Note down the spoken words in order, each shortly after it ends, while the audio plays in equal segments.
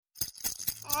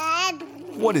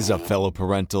What is up, fellow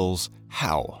parentals?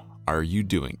 How are you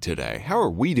doing today? How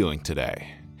are we doing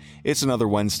today? It's another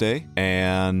Wednesday,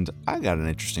 and I got an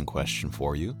interesting question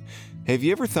for you. Have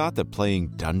you ever thought that playing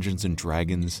Dungeons &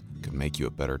 Dragons could make you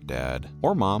a better dad,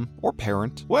 or mom, or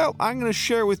parent? Well, I'm going to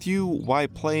share with you why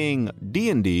playing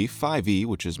D&D 5e,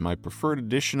 which is my preferred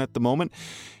edition at the moment,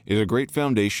 is a great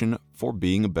foundation for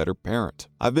being a better parent.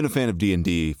 I've been a fan of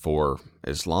D&D for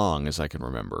as long as I can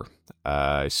remember.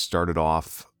 I started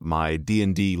off my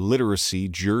D&D literacy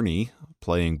journey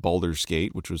playing Baldur's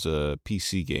Gate, which was a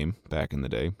PC game back in the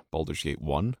day. Baldur's Gate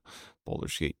 1,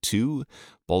 Baldur's Gate 2,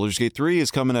 Baldur's Gate 3 is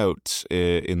coming out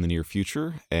in the near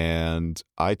future, and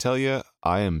I tell you,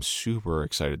 I am super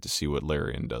excited to see what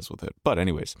Larian does with it. But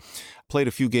anyways, played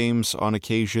a few games on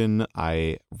occasion.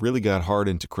 I really got hard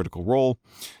into Critical Role.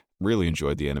 Really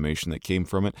enjoyed the animation that came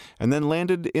from it, and then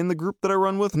landed in the group that I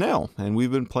run with now, and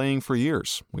we've been playing for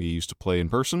years. We used to play in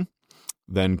person,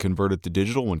 then converted to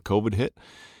digital when COVID hit,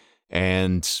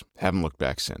 and haven't looked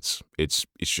back since. It's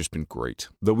just been great.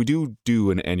 Though we do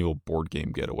an annual board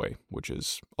game getaway, which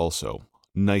is also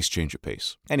nice change of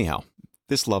pace. Anyhow,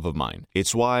 this love of mine,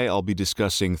 it's why I'll be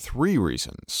discussing 3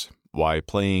 reasons why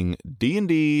playing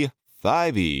D&D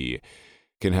 5e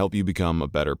can help you become a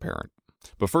better parent.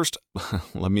 But first,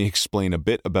 let me explain a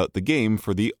bit about the game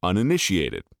for the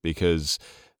uninitiated, because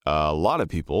a lot of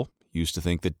people used to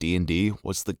think that D&D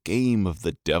was the game of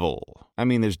the devil. I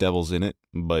mean, there's devils in it,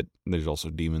 but there's also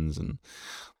demons, and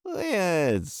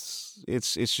it's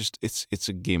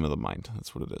a game of the mind.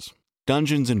 That's what it is.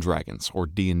 Dungeons and Dragons, or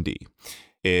D&D.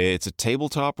 It's a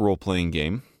tabletop role-playing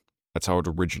game. That's how it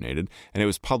originated, and it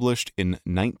was published in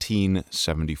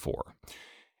 1974.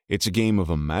 It's a game of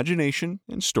imagination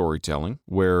and storytelling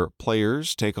where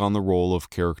players take on the role of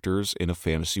characters in a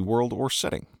fantasy world or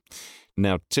setting.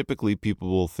 Now, typically people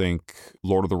will think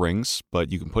Lord of the Rings, but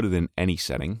you can put it in any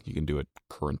setting. You can do it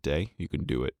current day. You can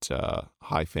do it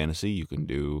high fantasy. You can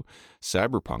do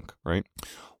cyberpunk, right?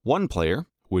 One player,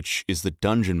 which is the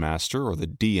Dungeon Master or the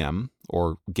DM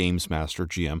or Games Master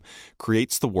GM,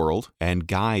 creates the world and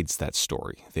guides that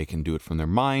story. They can do it from their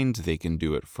mind. They can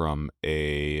do it from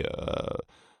a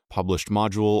published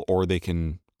module, or they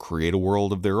can create a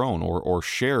world of their own or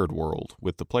shared world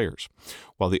with the players,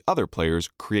 while the other players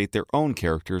create their own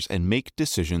characters and make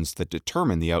decisions that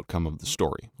determine the outcome of the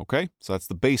story. Okay? So that's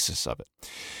the basis of it.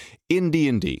 In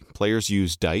D&D, players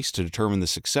use dice to determine the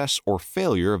success or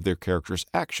failure of their characters'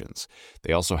 actions.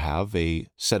 They also have a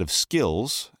set of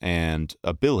skills and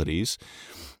abilities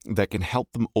that can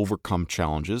help them overcome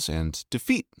challenges and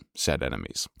defeat said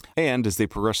enemies. And as they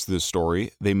progress through the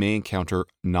story, they may encounter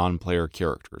non-player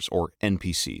characters, or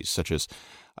NPCs, such as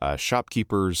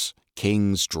shopkeepers,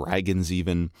 kings, dragons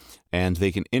even, and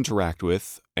they can interact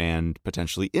with and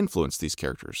potentially influence these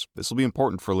characters. This will be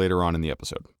important for later on in the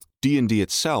episode. D&D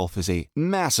itself is a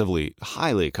massively,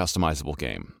 highly customizable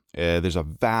game. There's a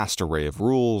vast array of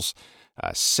rules,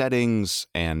 settings,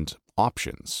 and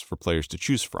options for players to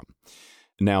choose from.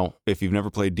 Now, if you've never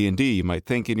played D&D, you might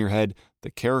think in your head, the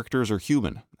characters are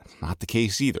human. That's not the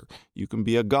case either. You can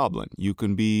be a goblin. You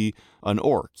can be an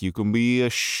orc. You can be a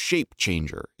shape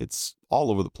changer. It's all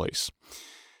over the place.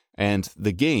 And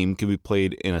the game can be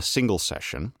played in a single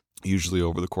session, usually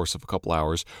over the course of a couple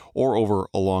hours, or over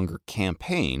a longer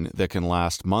campaign that can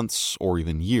last months or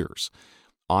even years.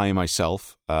 I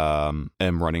myself am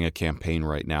running a campaign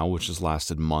right now, which has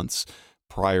lasted months.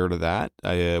 Prior to that,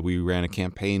 we ran a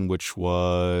campaign which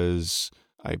was,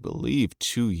 I believe,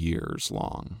 2 years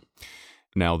long.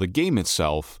 Now, the game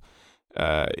itself,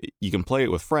 you can play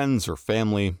it with friends or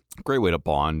family. Great way to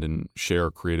bond and share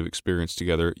a creative experience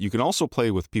together. You can also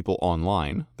play with people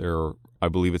online. I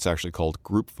believe it's actually called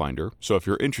Group Finder. So if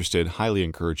you're interested, highly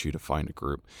encourage you to find a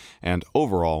group. And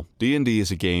overall, D&D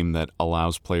is a game that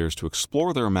allows players to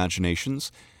explore their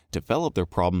imaginations, develop their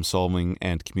problem-solving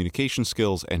and communication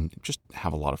skills, and just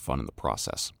have a lot of fun in the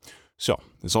process. So,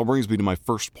 this all brings me to my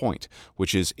first point,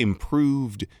 which is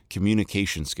improved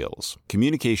communication skills.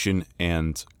 Communication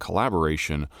and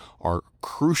collaboration are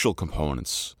crucial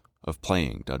components of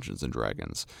playing Dungeons &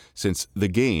 Dragons, since the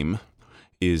game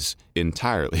is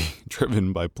entirely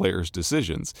driven by players'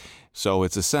 decisions. So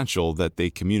it's essential that they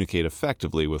communicate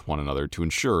effectively with one another to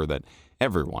ensure that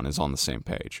everyone is on the same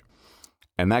page.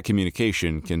 And that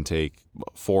communication can take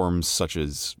forms such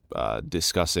as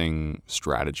discussing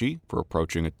strategy for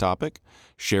approaching a topic,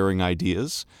 sharing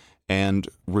ideas, and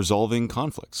resolving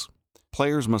conflicts.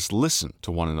 Players must listen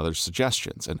to one another's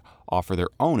suggestions and offer their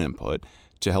own input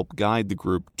to help guide the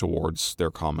group towards their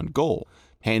common goal.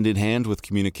 Hand in hand with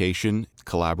communication,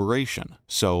 collaboration.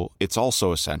 So it's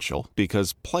also essential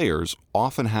because players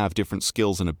often have different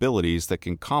skills and abilities that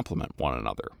can complement one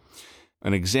another.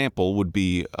 An example would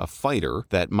be a fighter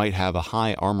that might have a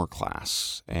high armor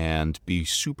class and be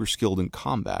super skilled in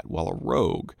combat, while a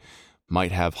rogue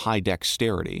might have high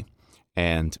dexterity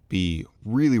and be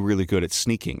really, really good at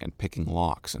sneaking and picking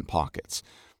locks and pockets.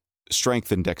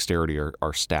 Strength and dexterity are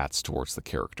stats towards the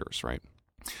characters, right?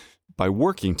 By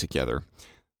working together,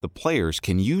 the players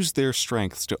can use their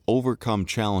strengths to overcome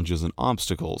challenges and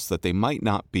obstacles that they might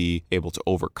not be able to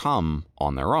overcome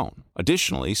on their own.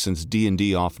 Additionally, since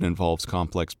D&D often involves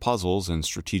complex puzzles and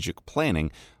strategic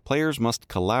planning, players must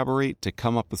collaborate to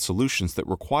come up with solutions that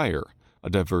require a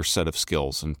diverse set of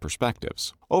skills and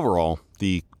perspectives. Overall,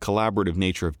 the collaborative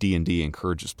nature of D&D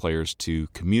encourages players to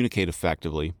communicate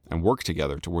effectively and work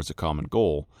together towards a common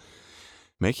goal,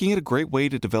 making it a great way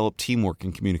to develop teamwork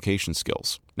and communication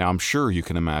skills. Now, I'm sure you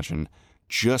can imagine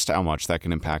just how much that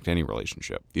can impact any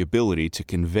relationship. The ability to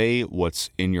convey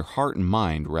what's in your heart and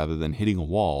mind rather than hitting a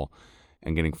wall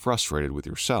and getting frustrated with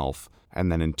yourself,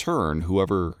 and then in turn,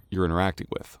 whoever you're interacting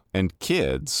with. And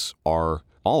kids are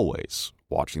always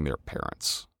watching their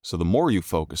parents. So the more you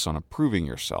focus on improving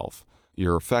yourself,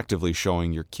 you're effectively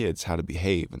showing your kids how to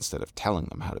behave instead of telling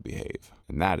them how to behave.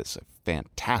 And that is a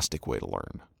fantastic way to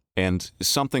learn. And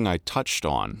something I touched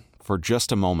on for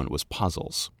just a moment was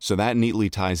puzzles. So that neatly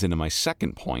ties into my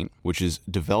second point, which is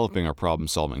developing our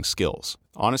problem-solving skills.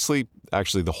 Honestly,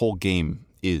 actually, the whole game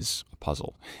is a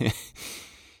puzzle. It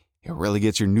really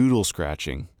gets your noodle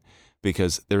scratching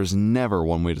because there's never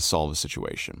one way to solve a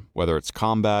situation, whether it's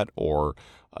combat or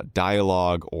a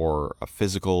dialogue or a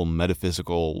physical,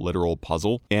 metaphysical, literal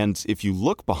puzzle. And if you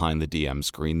look behind the DM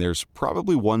screen, there's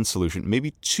probably one solution,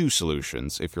 maybe two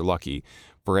solutions, if you're lucky,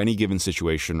 for any given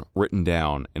situation written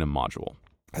down in a module.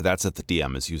 That's if the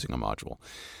DM is using a module.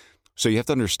 So you have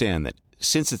to understand that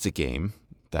since it's a game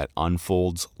that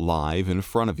unfolds live in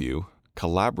front of you,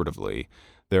 collaboratively,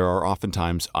 there are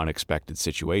oftentimes unexpected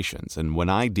situations. And when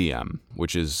I DM,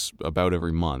 which is about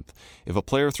every month, if a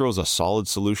player throws a solid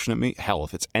solution at me, hell,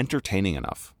 if it's entertaining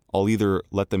enough, I'll either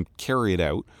let them carry it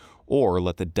out or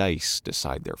let the dice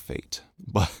decide their fate.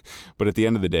 But at the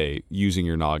end of the day, using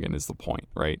your noggin is the point,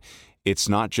 right? It's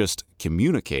not just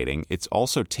communicating, it's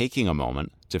also taking a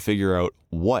moment to figure out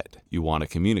what you want to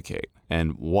communicate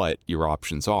and what your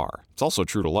options are. It's also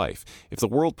true to life. If the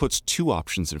world puts two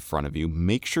options in front of you,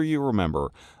 make sure you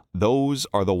remember those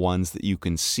are the ones that you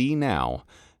can see now,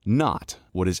 not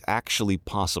what is actually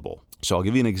possible. So I'll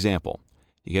give you an example.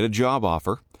 You get a job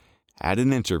offer at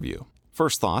an interview.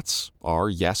 First thoughts are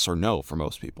yes or no for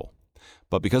most people.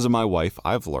 But because of my wife,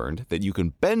 I've learned that you can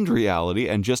bend reality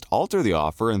and just alter the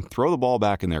offer and throw the ball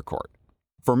back in their court.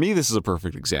 For me, this is a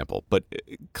perfect example, but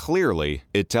clearly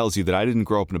it tells you that I didn't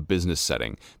grow up in a business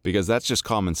setting because that's just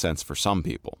common sense for some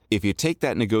people. If you take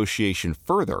that negotiation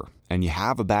further and you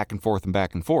have a back and forth,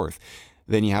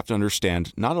 then you have to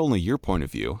understand not only your point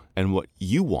of view and what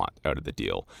you want out of the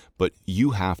deal, but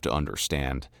you have to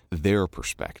understand their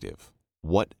perspective,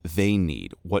 what they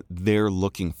need, what they're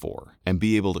looking for, and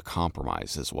be able to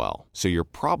compromise as well. So you're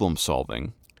problem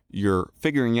solving, you're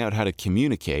figuring out how to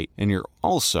communicate, and you're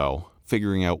also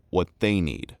figuring out what they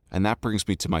need. And that brings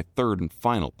me to my third and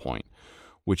final point,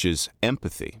 which is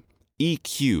empathy,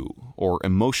 EQ, or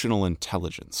emotional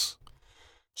intelligence.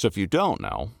 So if you don't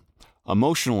know,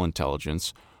 emotional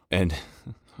intelligence, and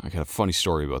I got a funny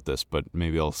story about this, but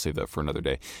maybe I'll save that for another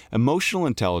day. Emotional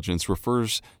intelligence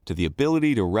refers to the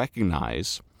ability to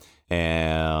recognize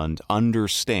and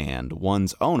understand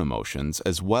one's own emotions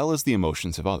as well as the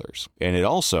emotions of others. And it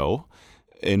also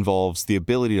involves the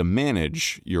ability to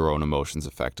manage your own emotions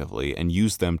effectively and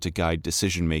use them to guide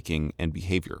decision-making and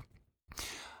behavior.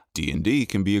 D&D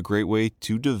can be a great way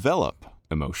to develop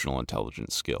emotional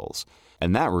intelligence skills.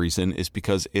 And that reason is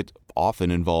because it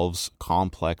often involves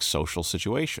complex social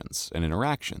situations and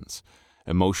interactions,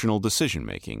 emotional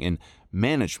decision-making, and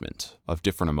management of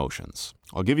different emotions.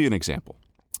 I'll give you an example.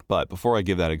 But before I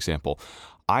give that example,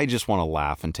 I just want to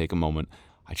laugh and take a moment.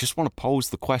 I just want to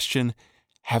pose the question,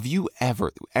 have you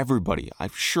ever,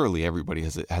 surely everybody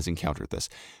has encountered this,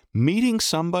 meeting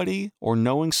somebody or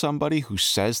knowing somebody who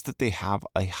says that they have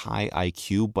a high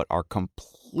IQ but are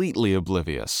completely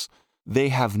oblivious? They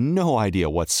have no idea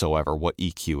whatsoever what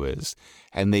EQ is,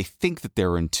 and they think that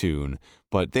they're in tune,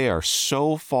 but they are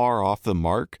so far off the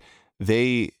mark,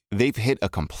 they've hit a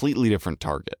completely different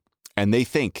target, and they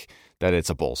think that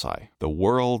it's a bullseye. The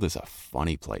world is a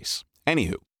funny place.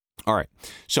 Anywho, all right,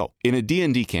 so in a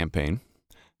D&D campaign,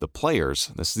 the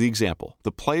players, this is the example,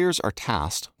 the players are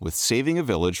tasked with saving a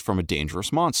village from a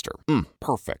dangerous monster.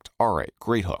 Perfect. All right,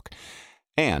 great hook.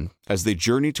 And as they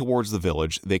journey towards the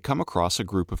village, they come across a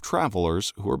group of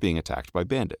travelers who are being attacked by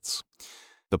bandits.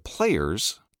 The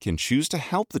players can choose to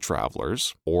help the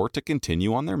travelers or to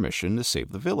continue on their mission to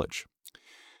save the village.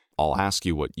 I'll ask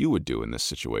you what you would do in this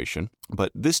situation,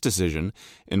 but this decision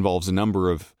involves a number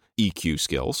of EQ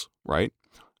skills, right?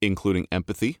 Including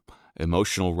empathy,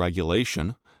 emotional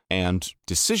regulation, and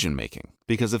decision-making.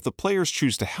 Because if the players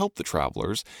choose to help the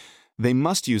travelers, they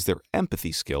must use their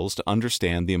empathy skills to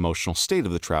understand the emotional state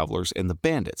of the travelers and the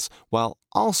bandits, while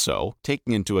also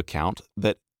taking into account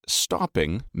that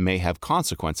stopping may have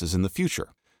consequences in the future,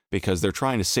 because they're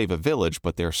trying to save a village,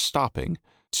 but they're stopping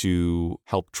to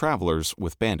help travelers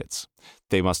with bandits.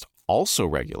 They must also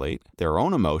regulate their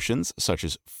own emotions, such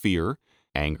as fear,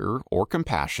 anger, or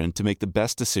compassion, to make the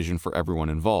best decision for everyone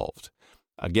involved.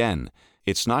 Again,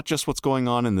 it's not just what's going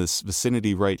on in this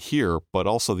vicinity right here, but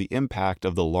also the impact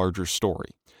of the larger story.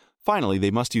 Finally, they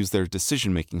must use their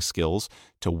decision-making skills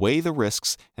to weigh the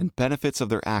risks and benefits of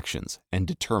their actions and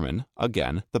determine,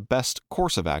 again, the best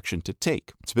course of action to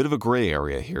take. It's a bit of a gray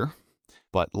area here,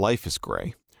 but life is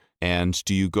gray. And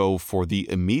do you go for the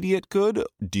immediate good?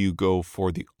 Do you go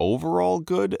for the overall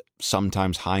good?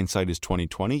 Sometimes hindsight is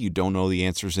 20/20. You don't know the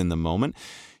answers in the moment.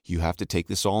 You have to take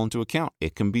this all into account.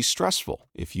 It can be stressful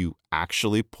if you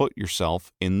actually put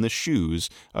yourself in the shoes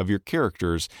of your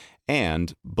characters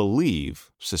and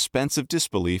believe, suspensive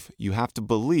disbelief, you have to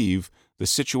believe the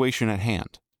situation at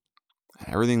hand.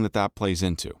 Everything that plays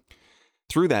into.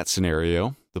 Through that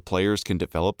scenario, the players can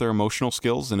develop their emotional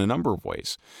skills in a number of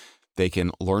ways. They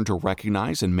can learn to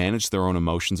recognize and manage their own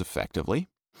emotions effectively,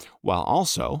 while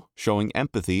also showing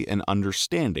empathy and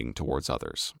understanding towards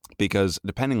others. Because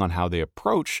depending on how they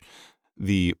approach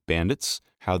the bandits,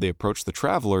 how they approach the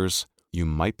travelers, you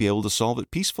might be able to solve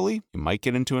it peacefully. You might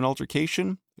get into an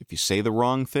altercation if you say the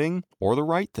wrong thing or the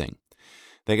right thing.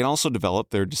 They can also develop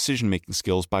their decision-making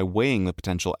skills by weighing the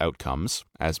potential outcomes,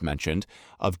 as mentioned,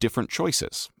 of different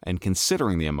choices and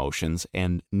considering the emotions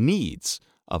and needs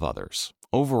of others.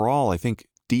 Overall, I think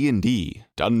D&D,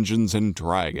 Dungeons and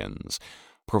Dragons,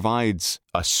 provides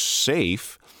a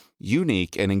safe,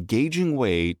 unique, and engaging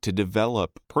way to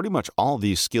develop pretty much all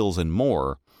these skills and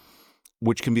more,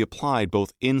 which can be applied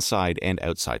both inside and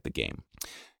outside the game.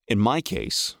 In my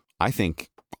case, I think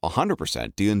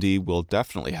 100% D&D will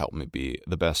definitely help me be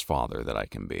the best father that I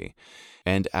can be.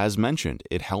 And as mentioned,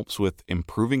 it helps with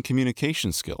improving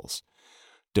communication skills,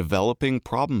 developing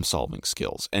problem-solving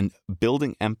skills, and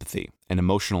building empathy and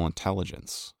emotional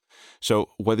intelligence. So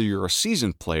whether you're a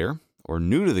seasoned player or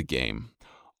new to the game,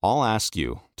 I'll ask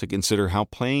you to consider how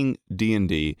playing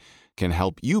D&D can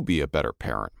help you be a better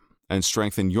parent and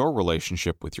strengthen your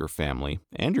relationship with your family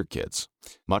and your kids.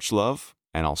 Much love,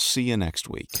 and I'll see you next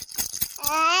week.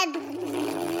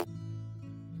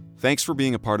 Thanks for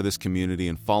being a part of this community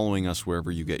and following us wherever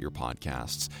you get your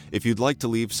podcasts. If you'd like to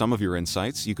leave some of your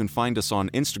insights, you can find us on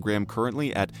Instagram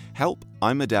currently at Help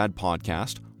I'm a Dad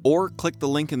Podcast, or click the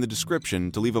link in the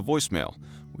description to leave a voicemail.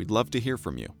 We'd love to hear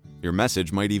from you. Your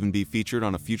message might even be featured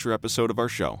on a future episode of our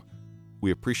show.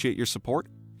 We appreciate your support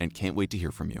and can't wait to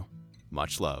hear from you.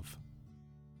 Much love.